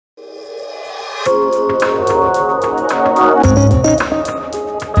Hi,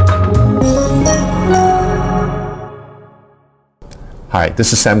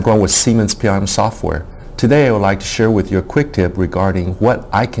 this is Sam Guan with Siemens PLM Software. Today I would like to share with you a quick tip regarding what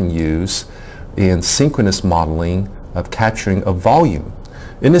I can use in synchronous modeling of capturing a volume.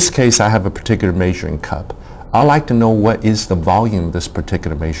 In this case, I have a particular measuring cup. I like to know what is the volume of this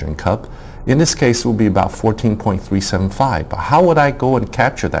particular measuring cup. In this case, it will be about 14.375. But how would I go and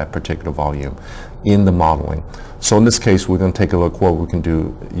capture that particular volume in the modeling? So in this case, we're going to take a look what we can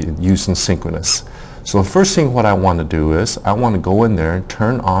do using synchronous. So the first thing what I want to do is I want to go in there and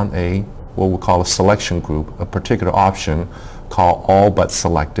turn on what we call a selection group, a particular option called all but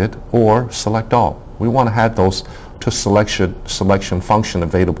selected or select all. We want to have those two selection function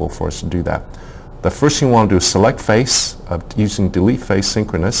available for us to do that. The first thing we want to do is select face using delete face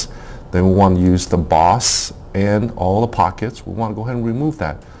synchronous. Then we want to use the boss and all the pockets. We want to go ahead and remove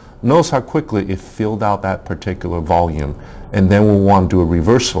that. Notice how quickly it filled out that particular volume. And then we want to do a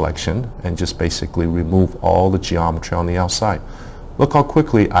reverse selection and just basically remove all the geometry on the outside. Look how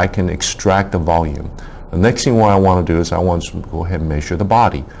quickly I can extract the volume. The next thing what I want to do is I want to go ahead and measure the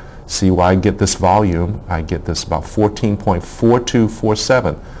body. See why I get this volume. I get this about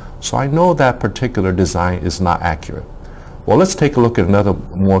 14.4247. So I know that particular design is not accurate. Well, let's take a look at another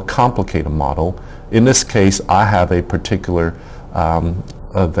more complicated model. In this case, I have a particular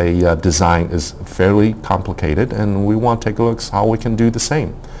design is fairly complicated, and we want to take a look at how we can do the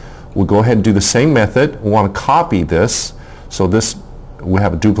same. We'll go ahead and do the same method. We want to copy this, so this we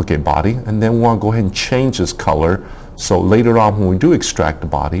have a duplicate body, and then we want to go ahead and change this color, so later on when we do extract the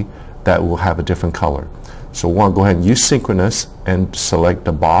body, that will have a different color. So we want to go ahead and use synchronous and select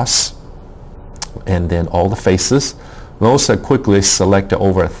the boss and then all the faces. Notice that quickly selected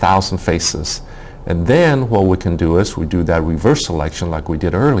over 1,000 faces. And then what we can do is we do that reverse selection like we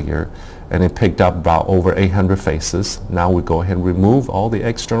did earlier, and it picked up about over 800 faces. Now we go ahead and remove all the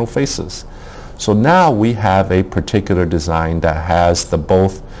external faces. So now we have a particular design that has the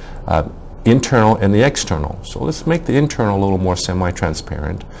both internal and the external. So let's make the internal a little more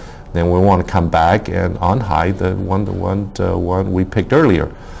semi-transparent. Then we want to come back and unhide the one we picked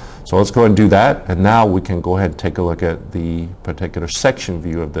earlier. So let's go ahead and do that, and now we can go ahead and take a look at the particular section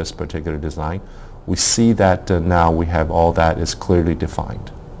view of this particular design. We see that now we have all that is clearly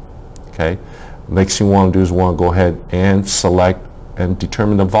defined. Okay. Next thing we want to do is we want to go ahead and select and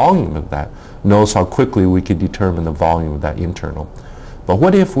determine the volume of that. Notice how quickly we can determine the volume of that internal. But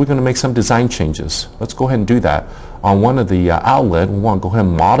what if we're going to make some design changes? Let's go ahead and do that. On one of the outlet, we want to go ahead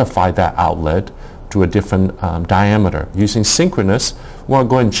and modify that outlet to a different diameter. Using synchronous, we want to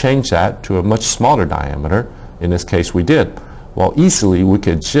go ahead and change that to a much smaller diameter. In this case, we did. Well, easily we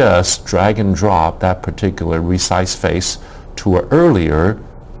could just drag and drop that particular resize face to an earlier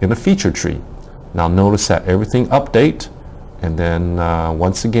in the feature tree. Now notice that everything update, and then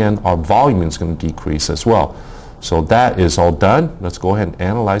once again our volume is going to decrease as well. So that is all done. Let's go ahead and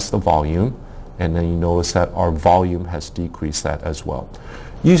analyze the volume, and then you notice that our volume has decreased that as well.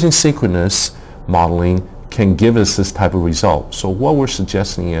 Using synchronous modeling can give us this type of result. So what we're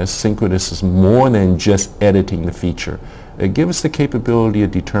suggesting is synchronous is more than just editing the feature. It gives us the capability to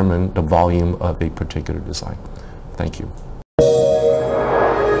determine the volume of a particular design. Thank you.